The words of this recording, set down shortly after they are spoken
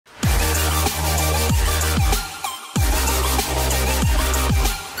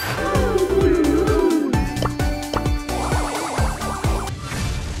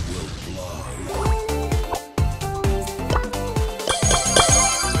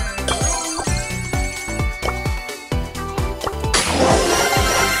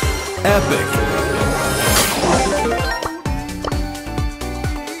Epic.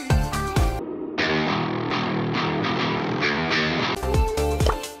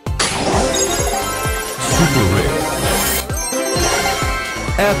 Super rare.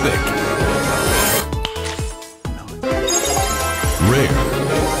 Epic. Rare.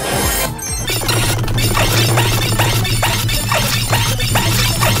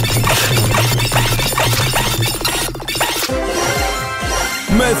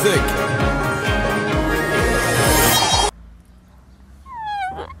 Mythic.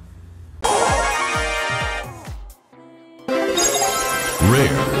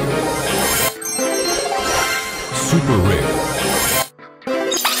 Rare. Super rare.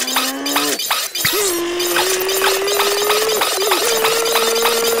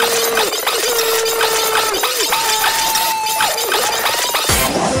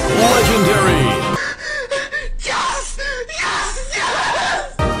 Legendary. Yes! Yes! Yes!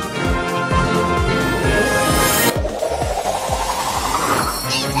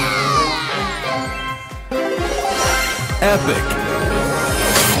 Epic.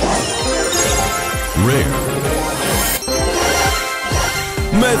 Rare.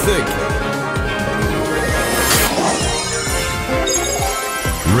 Mythic.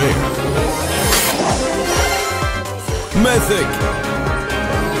 Rare. Mythic.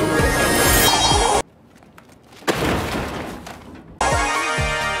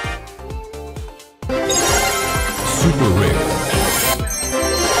 Super rare.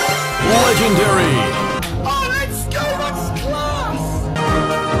 Legendary. Oh, let's go! That's class!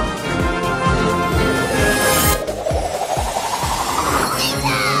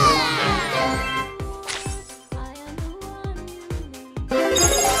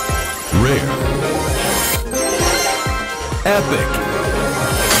 Rare. Epic.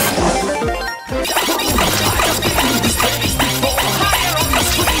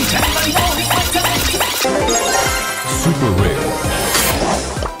 Super rare.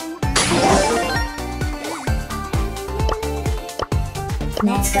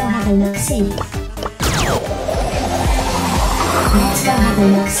 Let's go have a look-see. Let's go have a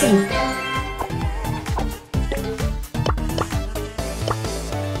look-see.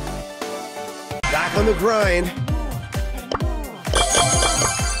 Back on the grind.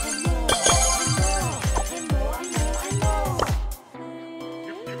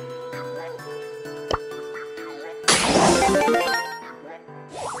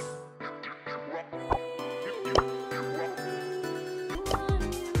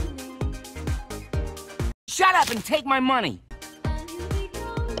 Shut up and take my money!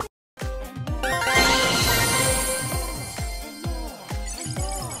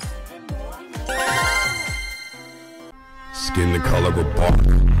 Skin the color of bark.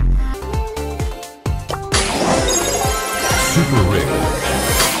 Super rare.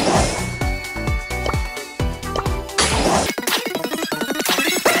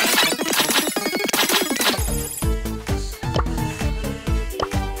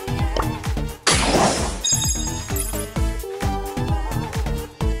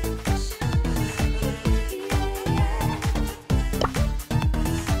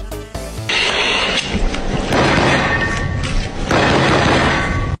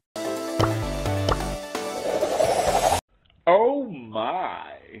 Oh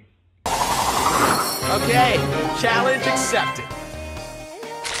my. Okay, challenge accepted.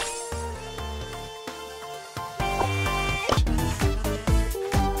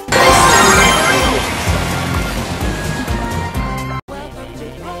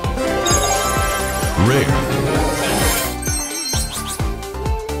 Rare.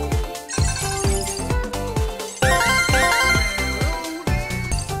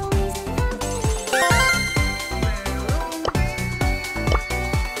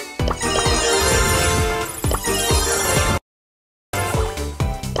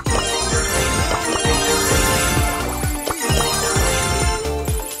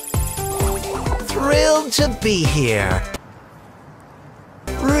 Thrilled to be here.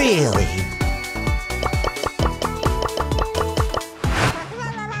 Really.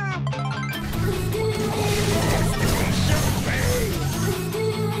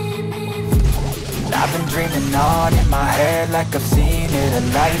 I've been dreaming on in my head like I've seen it. A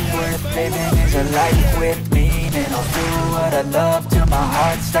life worth living is a life with meaning. I'll do what I love till my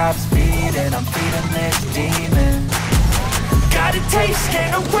heart stops beating. I'm feeding this demon. Got a taste,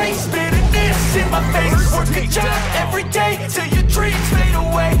 can't erase bitterness in my face. Work a job every day till your dreams fade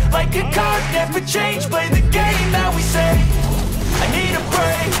away. Like a card, never change, play the game that we say. I need a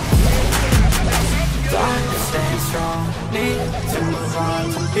break. Time to stay strong, need to move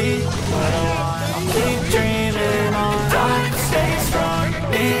on to be what I want. I'll keep dreaming on. Time to stay strong,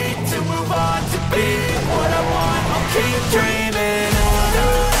 need to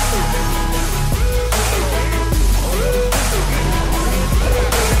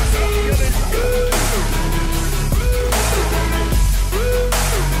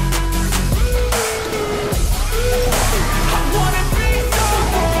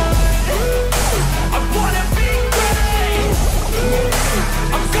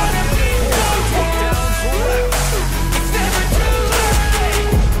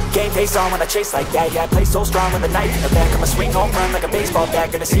pace on when I chase like that. Yeah, I play so strong with a knife in the back. I'ma swing home run like a baseball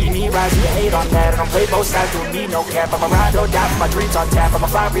bat. Gonna see me rise, you hate on that. I don't play both sides, doing me no cap. I'ma ride or die for my dreams on tap. I'ma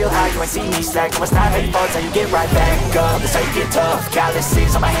fly real high, you ain't see me slack. No, it's not how you fall, it's how you get right back up. That's how you get tough.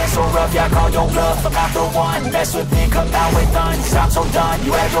 Calluses on my hands so rough, yeah, I call your bluff. I'm not the one, mess with me, come out with none. Cause I'm so done,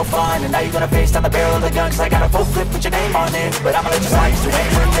 you had your fun. And now you're gonna face down the barrel of the gun. Cause I got a full clip with your name on it. But I'ma let your science to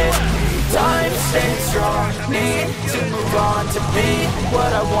aim with it. Time to stay strong, need to move on to be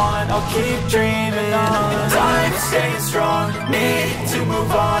what I want, I'll keep dreaming on. Time to stay strong, need to move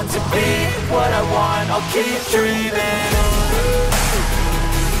on to be what I want, I'll keep dreaming on.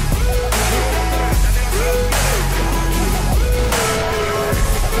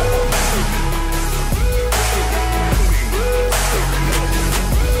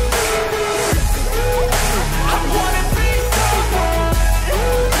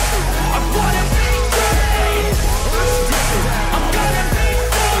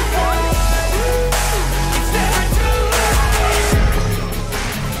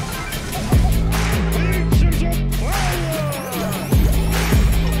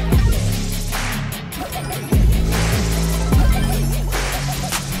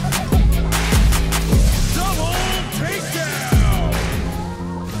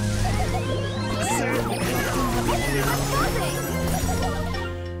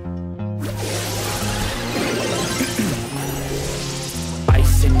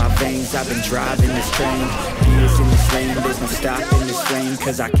 I've been driving this train, years in this lane, there's no stopping this flame.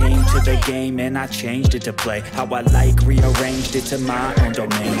 Cause I came to the game and I changed it to play how I like, rearranged it to my own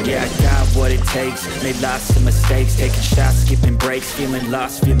domain. Yeah, I got what it takes, made lots of mistakes, taking shots, skipping breaks, feeling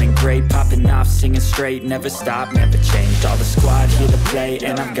lost, feeling great, popping off, singing straight, never stopped, never changed. All the squad here to play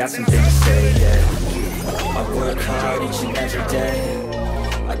and I've got something to say, yeah. I work hard each and every day,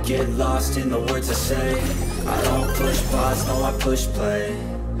 I get lost in the words I say. I don't push pause, no I push play.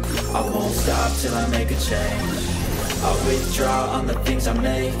 I won't stop till I make a change. I withdraw on the things I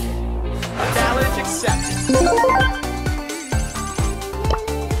make. Challenge accepted.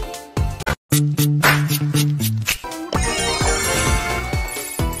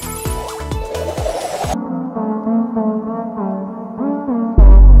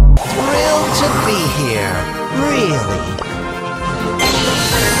 Thrilled to be here, really.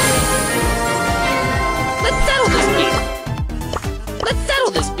 Let's settle this beef. Let's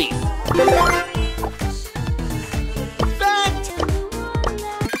settle this beef.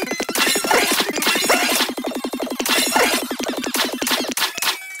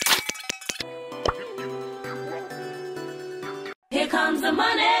 Here comes the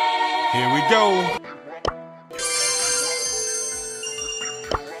money. Here we go.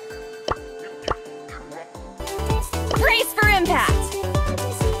 Brace for impact.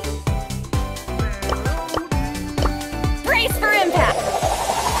 Brace for impact.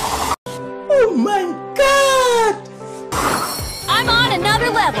 Oh my God! I'm on another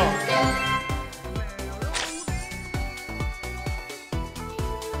level.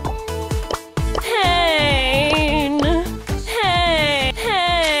 Pain. Pain.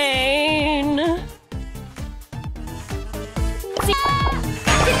 Pain.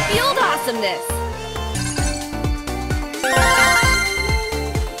 Field awesomeness.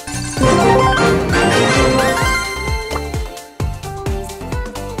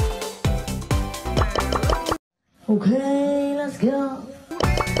 Okay, let's go.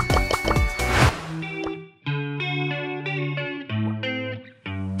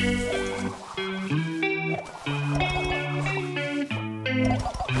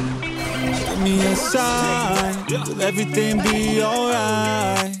 Give me a sign, will everything be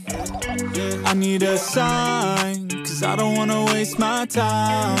alright? I need a sign, cause I don't wanna waste my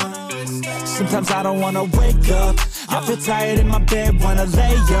time. Sometimes I don't wanna wake up, I feel tired in my bed, wanna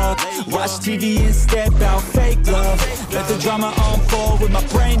lay up, watch TV instead, about fake love. Let the drama unfold with my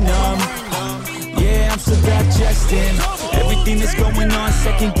brain numb. Yeah, I'm still digesting everything that's going on,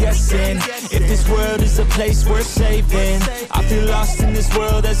 second guessing if this world is a place worth saving. I feel lost in this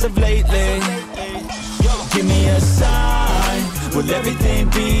world as of lately. Give me a sign, will everything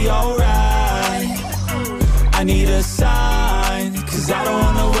be alright? I need a sign, cause I don't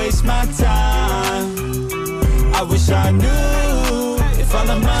wanna waste my time. I wish I knew if all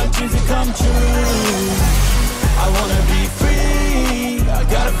of my dreams would come true. I wanna be free, I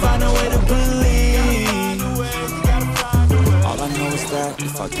gotta find a way to believe. All I know is that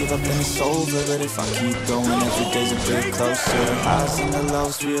start. If I give up then it's over, but if I keep going every day's a bit closer. Highs and the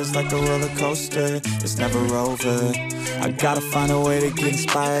lows feels like a roller coaster, it's never over. I gotta find a way to get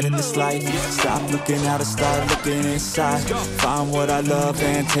inspired in this life. Stop looking out and start looking inside. Find what I love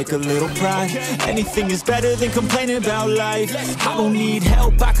and take a little pride. Anything is better than complaining about life. I don't need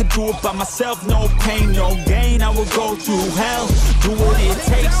help, I could do it by myself. No pain, no gain, I will go through hell. Do what it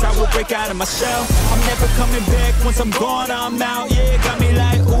takes, I will break out of my shell. I'm never coming back, once I'm gone I'm out. Yeah, got me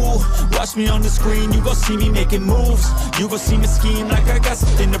like ooh. Watch me on the screen, you gon' see me making moves. You gon' see me scheme like I got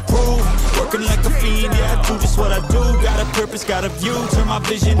something to prove. Working like a fiend, yeah, I do just what I do. Got a purpose, got a view, turn my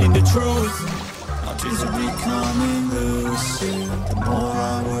vision into truth. My dreams are becoming lucid. The more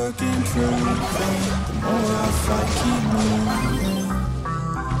I work and prove them, the more I fight, keep moving.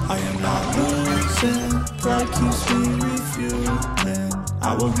 I am not losing, pride keeps me refueling.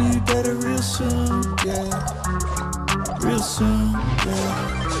 I will be better real soon, yeah. Real soon,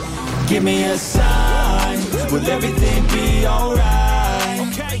 yeah. Give me a sign, will everything be alright?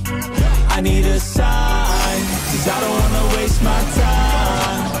 I need a sign, cause I don't wanna waste my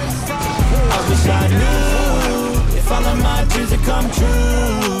time. I wish I knew if all of my dreams would come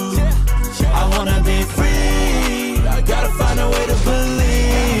true. I wanna be free, I gotta find a way to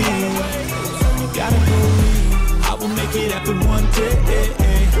believe. You gotta believe, I will make it happen one day.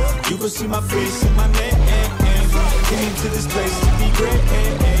 You gon' see my face in my name. Came to this place to be great.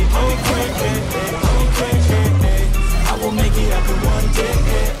 Okay, I will make it happen one day.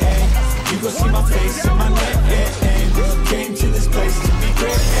 You gon' see my face in my name. Came to this place to be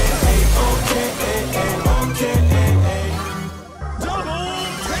great. Okay. Double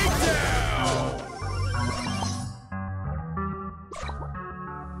takedown.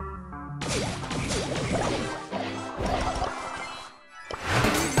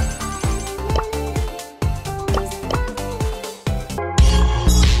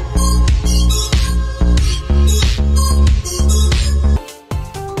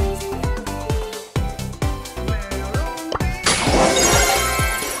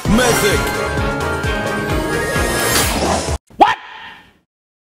 Mythic. What?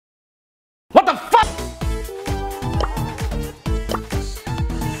 What the fuck?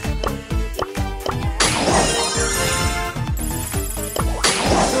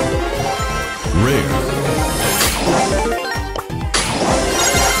 Rare.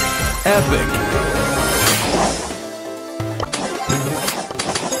 Epic.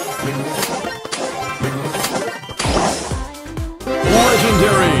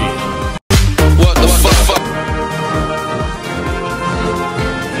 Legendary. What the fuck?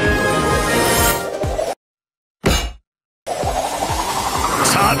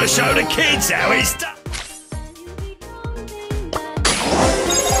 Time to show the kids how it's done.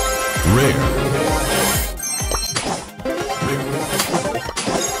 Rare.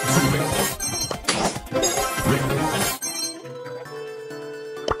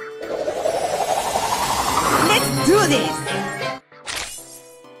 Let's do this!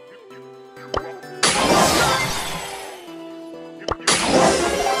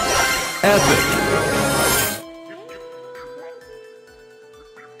 Epic.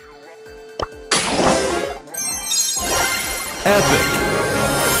 Epic.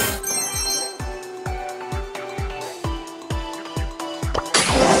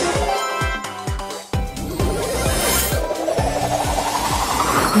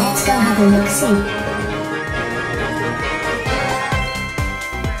 Let's go have a look-see.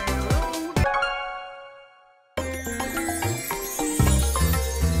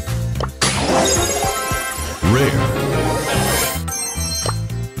 Rare.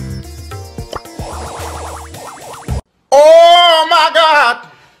 Oh my God!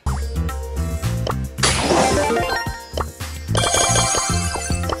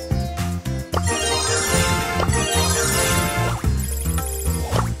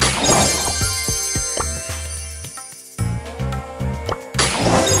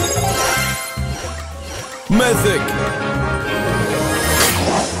 Mythic.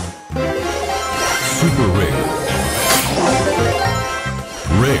 Super rare.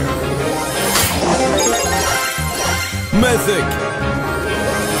 Rare. Mythic.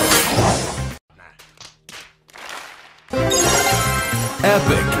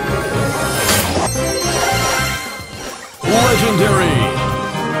 Epic. Legendary.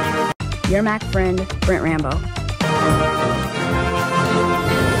 Your Mac friend, Brent Rambo.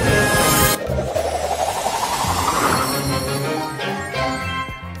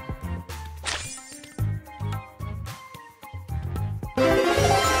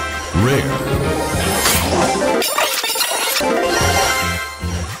 Rare.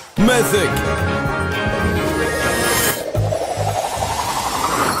 Mythic.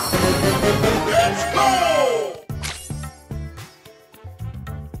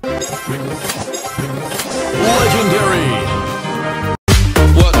 Legendary.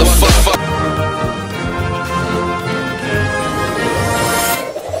 What the fuck?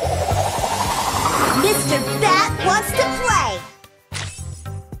 Mr. Bat wants to play.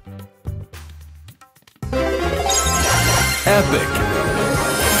 Epic.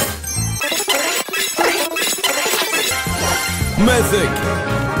 Mythic.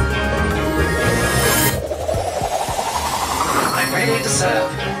 I'm ready to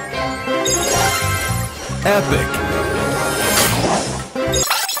serve. Epic.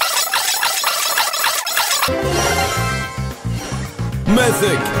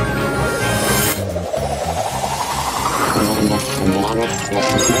 Mythic.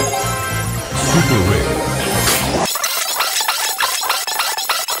 Super rare.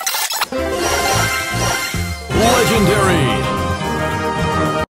 Legendary.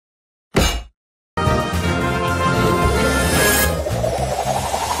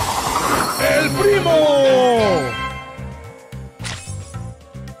 El primo.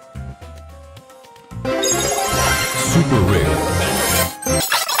 Super rare.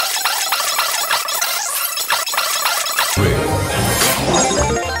 Rare.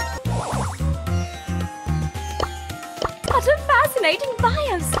 What a fascinating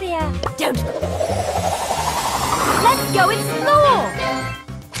biosphere. Don't. Let's go explore.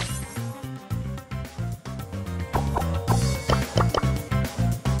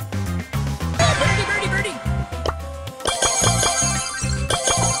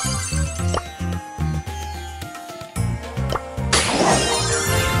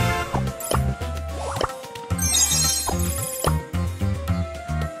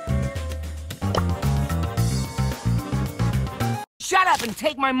 Shut up and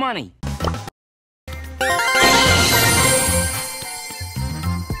take my money.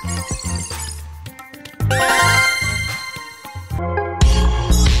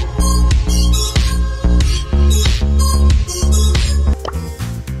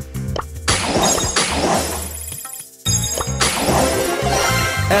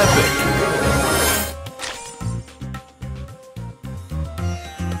 Epic.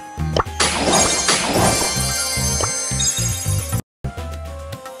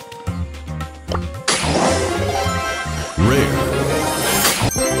 Rare.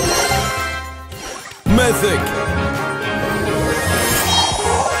 Mythic.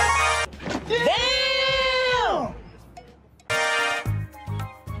 Damn!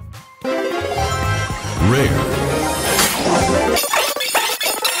 Rare.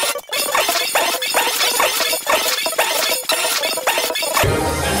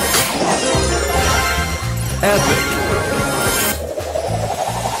 Epic.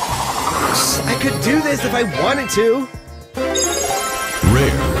 I could do this if I wanted to.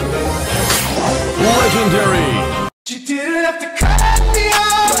 Rare. Legendary. You didn't have to cut me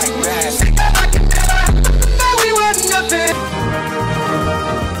off. I could never know we were nothing.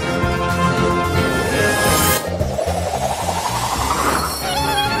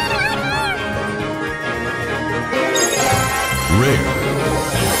 Rare.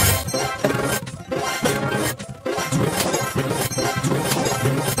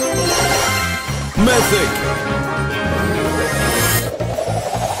 Mythic.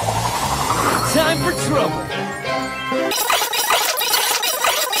 Time for trouble.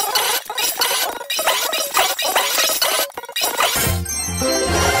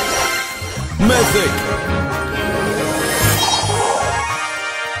 Mythic.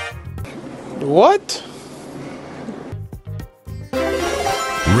 What?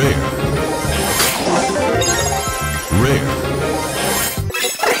 Rare. Rare.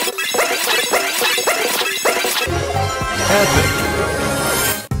 Epic.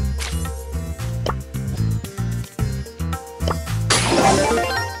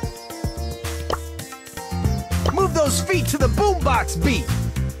 Move those feet to the boombox beat.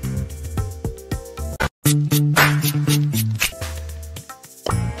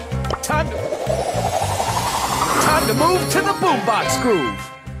 Time to move to the boombox groove.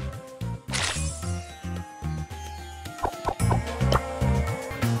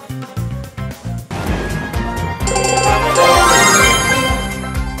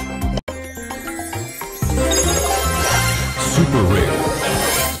 Super rare.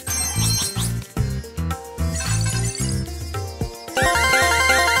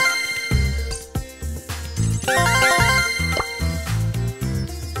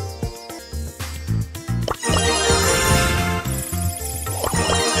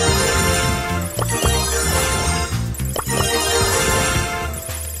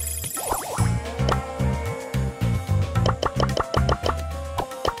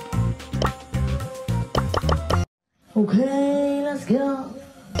 Okay, let's go.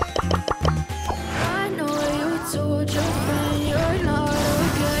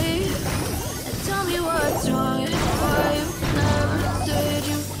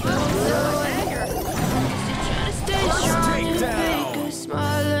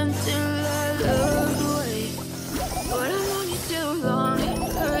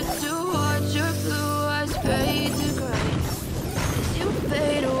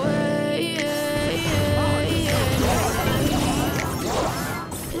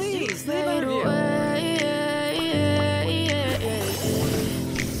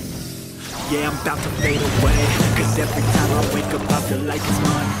 about to fade away. Cause every time I wake up I feel like it's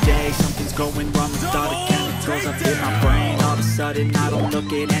Monday. Something's going wrong with all the chemicals up in my brain. All of a sudden I don't look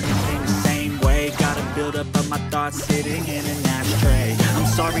at anything the same way. Gotta build up of my thoughts sitting in an ashtray. I'm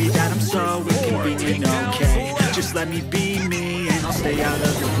sorry that I'm so inconvenient, okay. Just let me be me and I'll stay out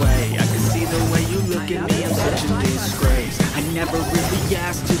of your way. I can see the way you look at me, I'm such a disgrace. I never really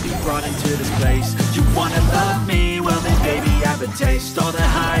asked to be brought into this place. You wanna love me? Well then baby have a taste. All the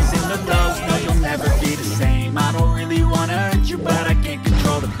highs and the lows, no you'll never be the same. I don't really wanna hurt you but I can't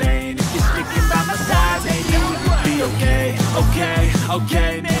control the pain. If you're sticking by my side, maybe we could be okay.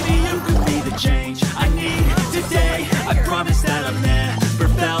 Okay, maybe you could be the change I need today. I promise that I've never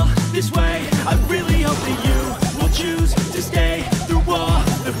felt this way. I really hope that you will choose to stay through all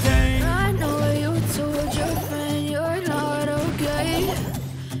the pain. I know you told your friend you're not okay,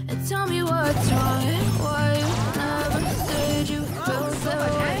 and tell me what's wrong and why you never said you felt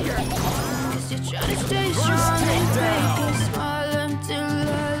that way. Cause you're trying to stay strong and fake a smile until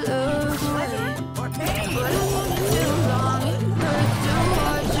I look away. But it won't be too long, it hurts to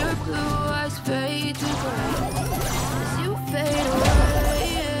watch your blue eyes fade to gray as you fade away.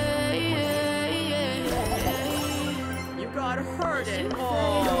 You gotta hurt it.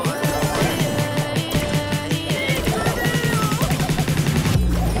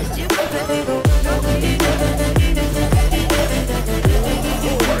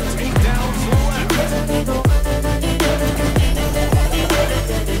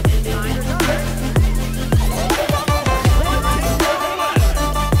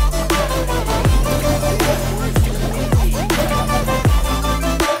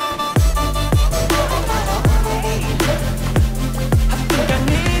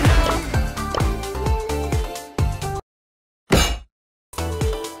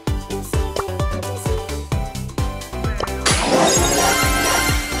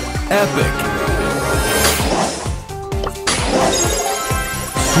 Epic.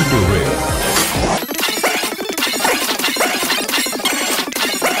 Super rare.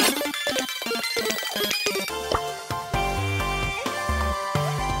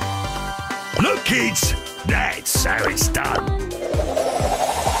 Look kids, that's how it's done.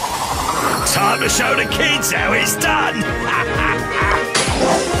 Time to show the kids how it's done.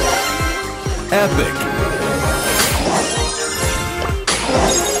 Epic.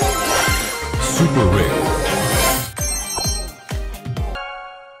 Super rare.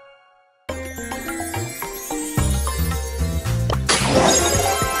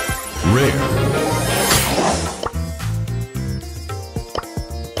 Rare.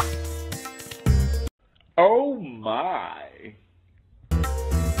 Oh my.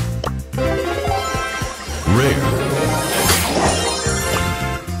 Rare.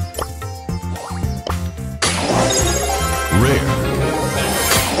 Rare.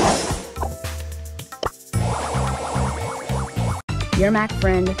 Your Mac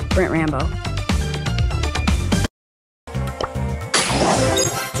friend, MeMbRaNa.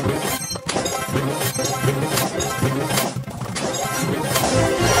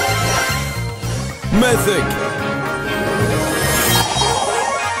 Mythic.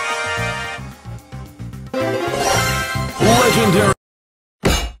 Legendary.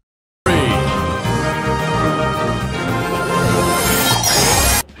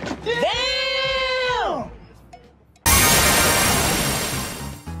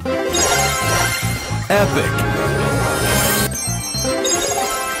 Epic.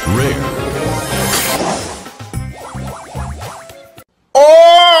 Rare.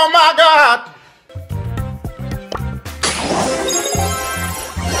 Oh my god!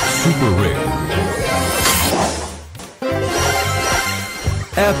 Super rare.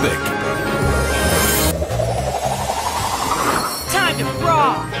 Epic. Time to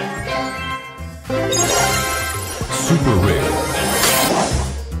brawl. Super rare.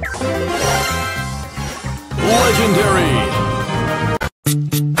 Legendary.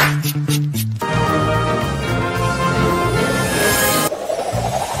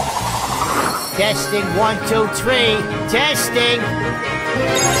 Testing 1, 2, 3. Testing.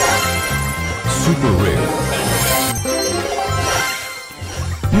 Super rare.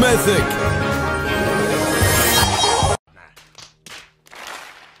 Mythic.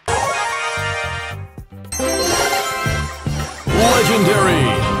 Legendary.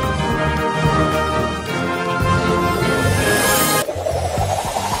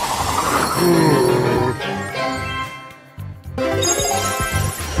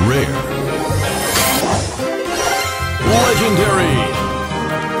 Rare. Legendary.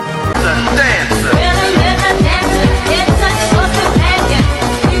 The dancer. Really, little dancer, it's a supposed to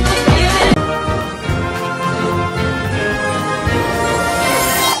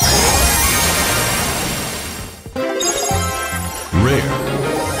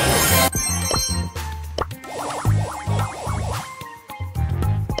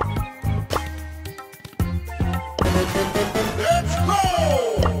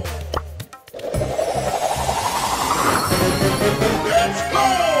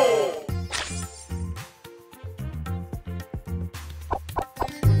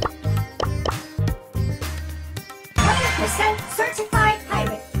Certified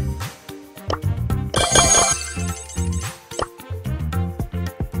pirate.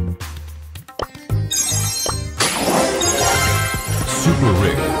 Super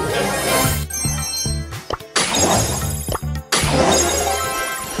rare.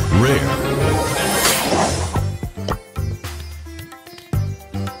 Rare.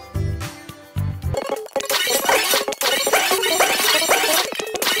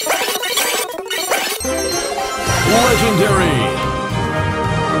 Legendary.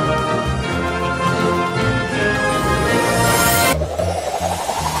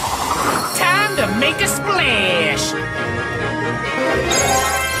 Time to make a splash.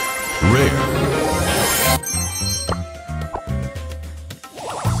 Rare.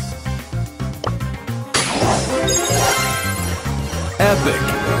 Epic.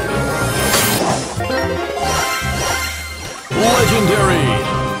 Legendary.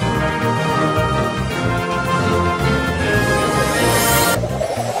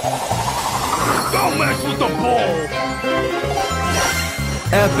 Don't mess with the ball!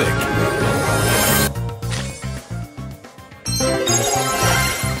 Epic.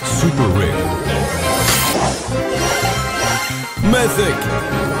 Super rare. Mythic.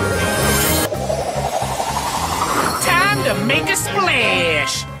 Time to make a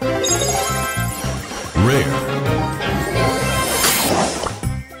splash. Rare.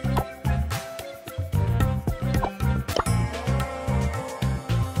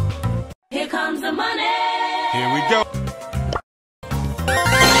 Here comes the money. Here we go.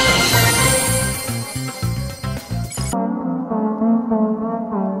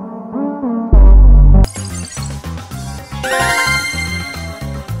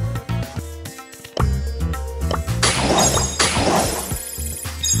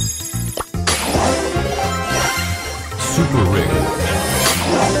 Super rare.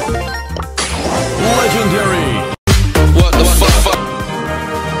 Legendary. What the fuck?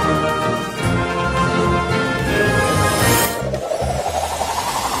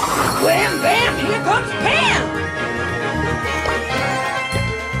 Wham bam, here comes Pam.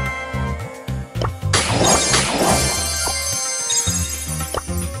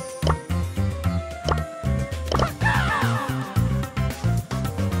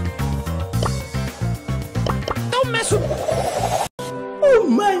 Don't mess with. Oh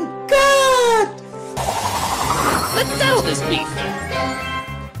my god! Let's settle this beef.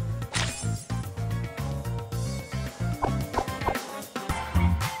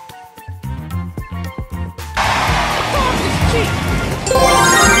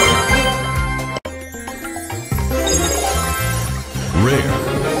 Rare.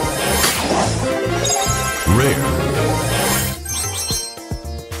 Rare.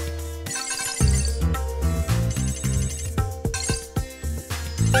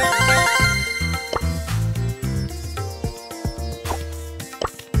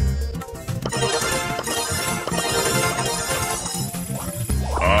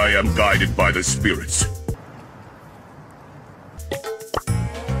 I am guided by the spirits.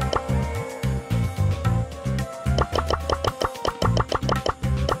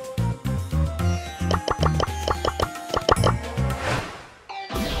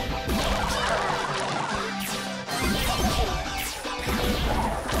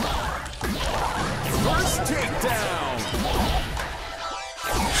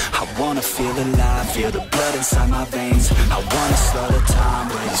 I wanna feel alive, feel the blood inside my veins. I wanna slow the time,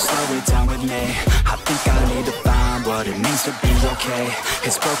 will you slow it down with me? I think I need to find what it means to be okay.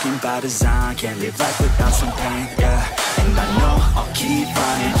 It's broken by design, can't live life without some pain, yeah. And I know I'll keep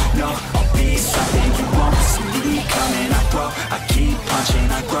running, no, I'll be something you won't see me coming. I grow, I keep punching,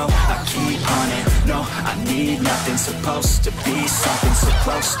 I grow, I keep hunting. No, I need nothing, supposed to be something so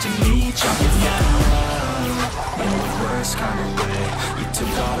close to me. Jumping now in the worst kind of way. You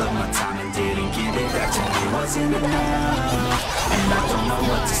took all of my time and didn't give it back to me. Wasn't enough, and I don't know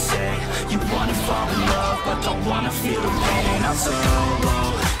what to say. You wanna fall in love, but don't wanna feel the pain. I'm so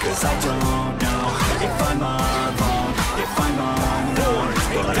low, cause I don't know if I'm alone, if I'm unknown.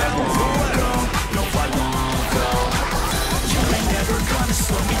 But I won't go, no I won't go. You ain't never gonna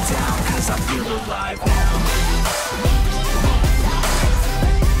slow me down, cause I feel alive now.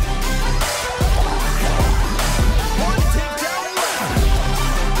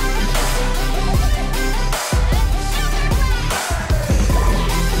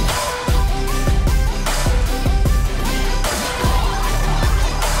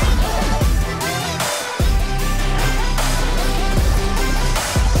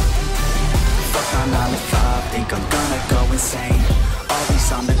 Think I'm gonna go insane. All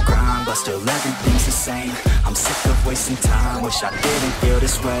still everything's the same. I'm sick of wasting time, wish I didn't feel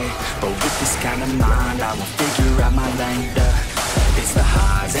this way. But with this kind of mind, I will figure out my lane. It's the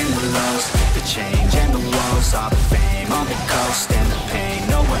highs and the lows, the change and the woes, all the fame on the coast and the pain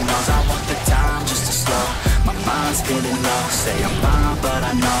no one knows. I want the time just to slow, my mind's feeling low. Say I'm fine, but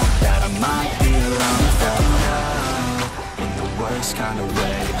I know that I might be alone. In the worst kind of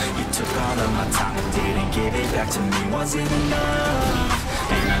way, you took all of my time and didn't give it back to me. Was it enough?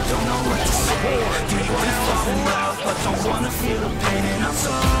 And I don't know what to say. You wanna fall in love, but don't wanna feel the pain. And I'm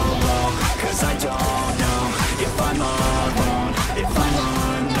so low, cause I don't know if I'm alone, if I'm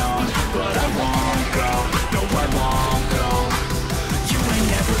unknown. But I won't go, no I won't go. You ain't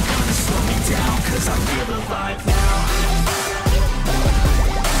never gonna slow me down, cause I feel alive now.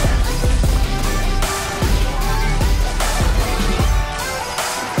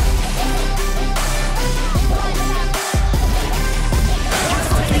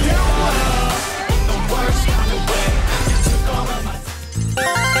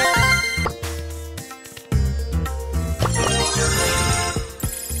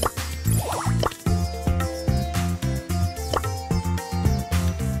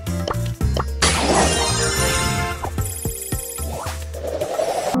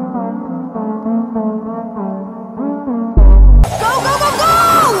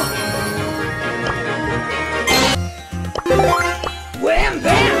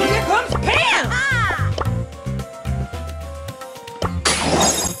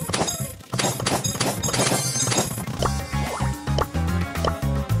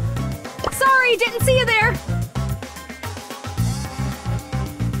 Didn't see you there!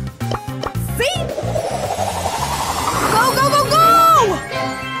 See? Go, go, go, go!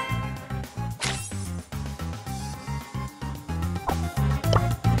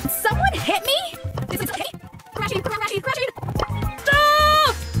 Someone hit me? Is it okay? Crashing, crashing, crashing!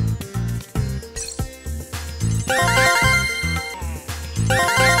 Stop!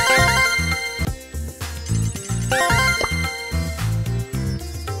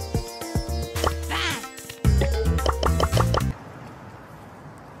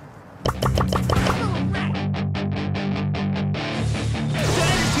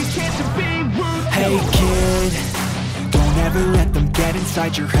 Hey kid, don't ever let them get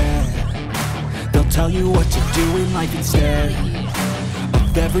inside your head. They'll tell you what to do in life instead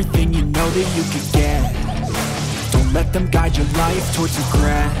of everything you know that you could get. Don't let them guide your life towards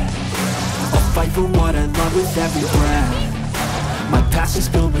regret. I'll fight for what I love with every breath. My past is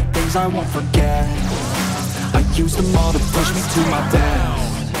filled with things I won't forget. I use them all to push me to my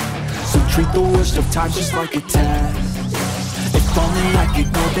best. So treat the worst of times just like a test. If only I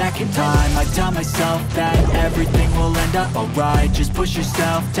could go back in time, I'd tell myself that everything will end up alright. Just push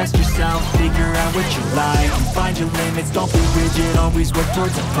yourself, test yourself, figure out what you like, and find your limits, don't be rigid, always work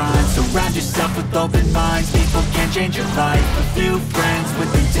towards a prime. Surround yourself with open minds, people can change your life. A few friends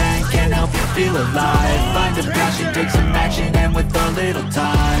with intent can help you feel alive. Find a passion, take some action, and with a little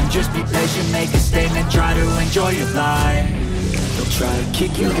time, just be patient, make a statement, try to enjoy your life. They'll try to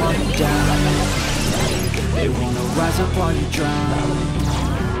kick you while you're down. They wanna rise up while you drown.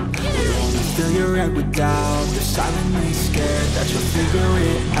 They wanna fill your head with doubt. They're silently scared that you'll figure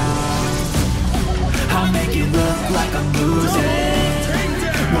it out. I'll make it look like I'm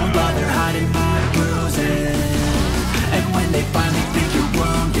losing, won't bother hiding my bruises. And when they finally think you're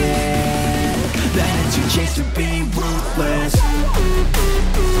wounded, then it's your chance to be ruthless.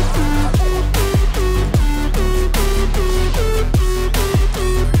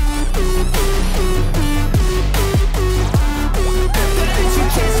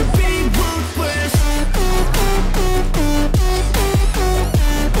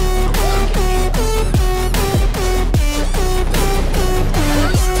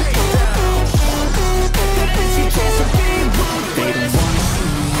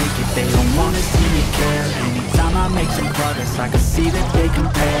 I can see that they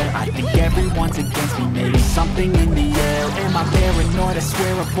compare. I think everyone's against me, maybe something in the air. Am I paranoid? I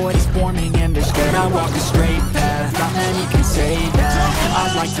swear a void is forming and they're scared. I walk a straight path, not many can say that.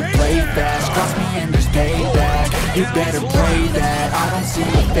 I like to play fast, trust me and there's payback. You better pray that I don't see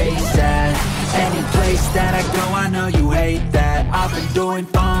your face at any place that I go. I know you hate that. I've been doing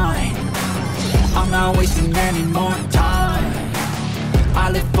fine, I'm not wasting any more time. I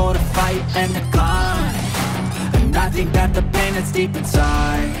live for the fight and the climb, and I think that the pain that's deep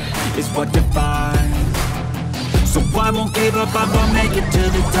inside is what defines. So I won't give up, I will make it to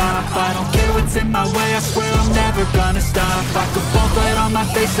the top. I don't care what's in my way, I swear I'm never gonna stop. I could fall flat on my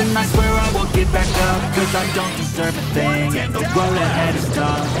face and I swear I won't get back up, cause I don't deserve a thing and the road ahead is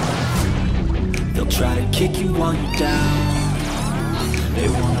tough. They'll try to kick you while you're down. They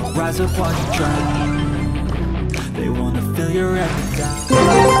wanna rise up while you drown. They wanna fill your every doubt.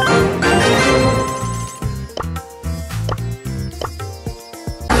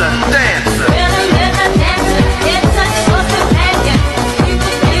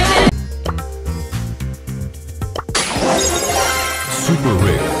 Super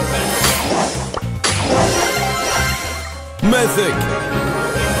rare. Mythic.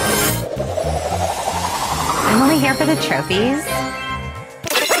 I'm only here for the trophies.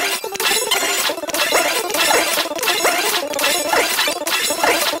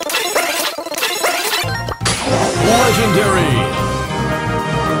 Legendary.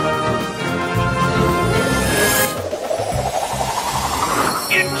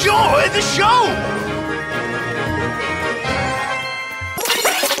 Enjoy the show!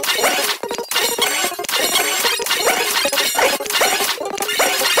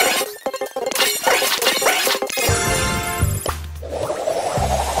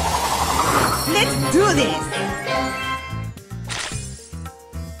 Let's do this!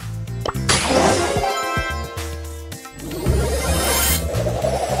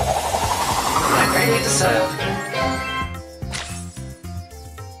 I'm ready to serve.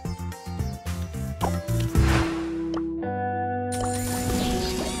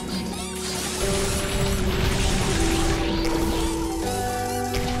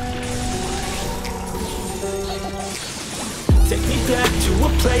 Take me back to a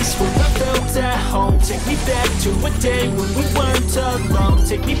place where I felt at home. Take me back to a day when we weren't alone.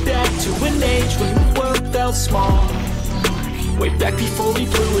 Take me back to an age when the world felt small. Way back before we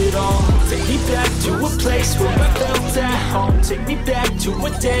blew it all. Take me back to a place where I felt at home. Take me back to a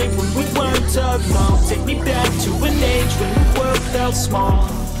day when we weren't alone. Take me back to an age when the world felt small.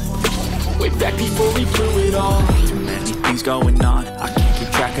 Way back before we blew it all. Too many things going on, I can't keep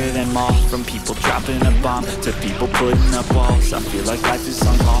track of them all. From people dropping a bomb to people putting up walls. I feel like life is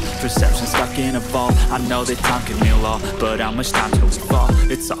on hold, perception stuck in a vault. I know that time can heal all, but how much time till we fall?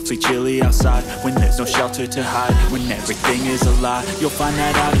 It's awfully chilly outside when there's no shelter to hide. When everything is a lie, you'll find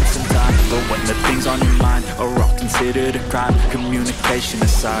that out in some time. But when the things on your mind are all considered a crime, communication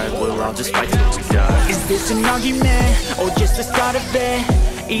aside, we'll all just fight till we die. Is this an argument or just the start of it?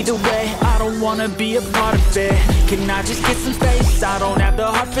 Either way, I don't wanna be a part of it. Can I just get some space? I don't have the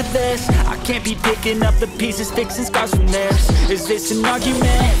heart for this. I can't be picking up the pieces, fixing scars from this. Is this an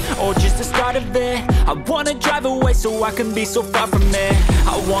argument, or just the start of it? I wanna drive away so I can be so far from it.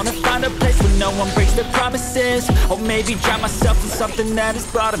 I wanna find a place where no one breaks their promises. Or maybe drown myself in something that is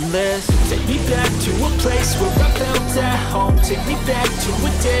bottomless. Take me back to a place where I felt at home. Take me back to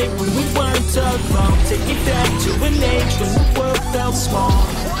a day when we weren't alone. Take me back to an age when the world felt small.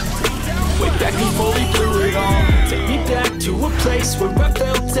 Way back before we blew it all. Take me back to a place where I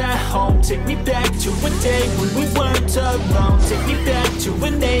felt at home. Take me back to a day when we weren't alone. Take me back to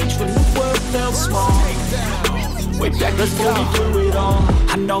an age when the world felt small. Way back before we blew it all.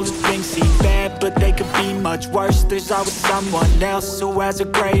 I know that things seem bad, but they could be much worse. There's always someone else who has a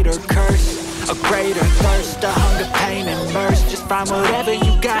greater curse, a greater thirst, a hunger, pain, and mercy. Just find whatever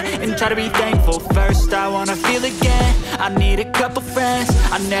you got and try to be thankful first. I wanna feel again, I need a couple friends.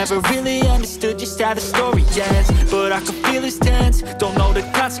 I never really understood just how the story ends, but I can feel it's tense, don't know the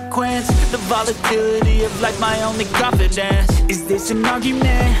consequence. The volatility of life, my only confidence. Is this an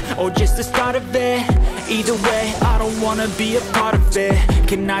argument, or just the start of it? Either way, I don't wanna be a part of it.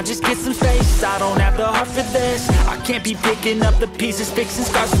 Can I just get some space? I don't have the heart for this. I can't be picking up the pieces, fixing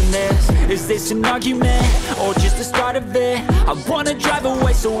scars from this. Is this an argument, or just the start of it? I wanna drive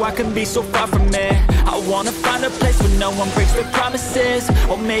away so I can be so far from it. I wanna find a place where no one breaks their promises.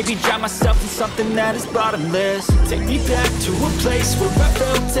 Or maybe drown myself in something that is bottomless. Take me back to a place where I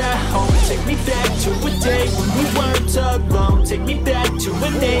felt at home. Take me back to a day when we weren't alone. Take me back to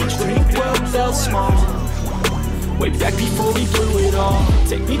an age when the world felt small. Way back before we blew it all.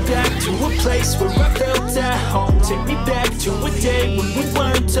 Take me back to a place where I felt at home. Take me back to a day when we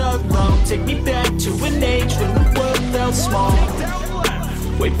weren't alone. Take me back to an age when the world felt small.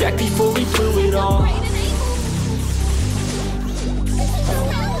 Way back before we blew it all.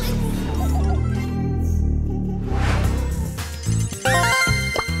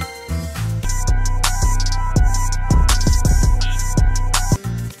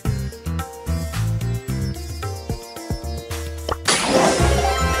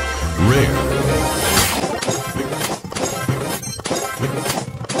 Rare.